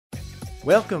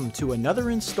Welcome to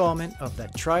another installment of the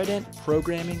Trident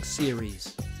programming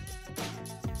series.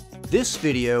 This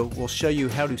video will show you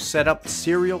how to set up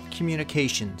serial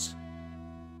communications.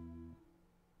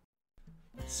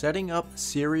 Setting up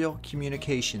serial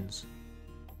communications.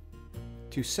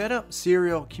 To set up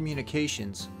serial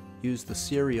communications, use the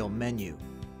serial menu.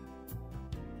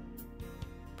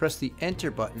 Press the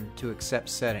Enter button to accept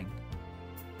setting.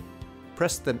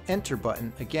 Press the Enter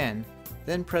button again,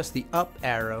 then press the up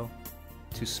arrow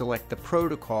to select the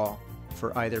protocol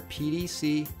for either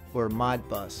PDC or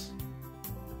Modbus.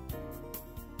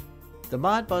 The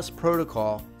Modbus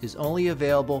protocol is only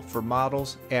available for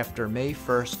models after May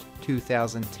 1st,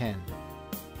 2010.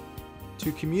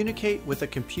 To communicate with a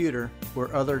computer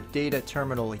or other data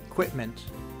terminal equipment,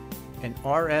 an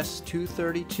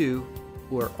RS-232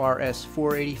 or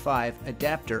RS-485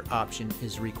 adapter option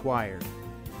is required.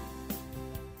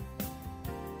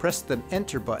 Press the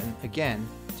Enter button again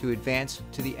to advance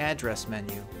to the address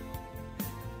menu.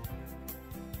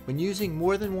 When using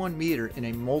more than one meter in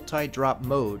a multi-drop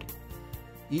mode,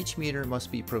 each meter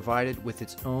must be provided with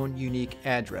its own unique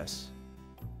address.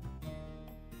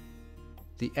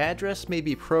 The address may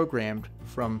be programmed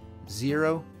from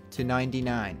 0 to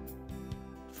 99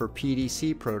 for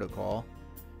PDC protocol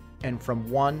and from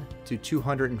 1 to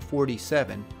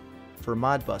 247 for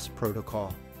Modbus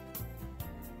protocol.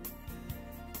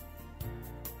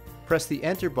 Press the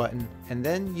Enter button and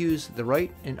then use the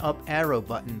right and up arrow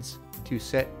buttons to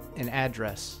set an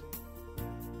address.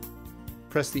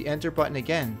 Press the Enter button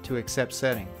again to accept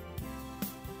setting.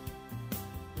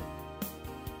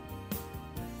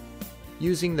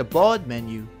 Using the baud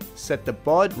menu, set the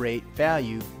baud rate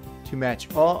value to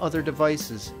match all other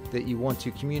devices that you want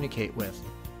to communicate with.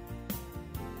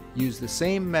 Use the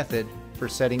same method for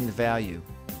setting the value.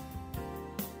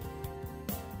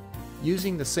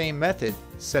 Using the same method,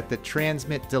 set the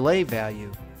transmit delay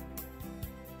value.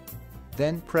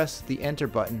 Then press the Enter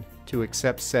button to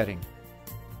accept setting.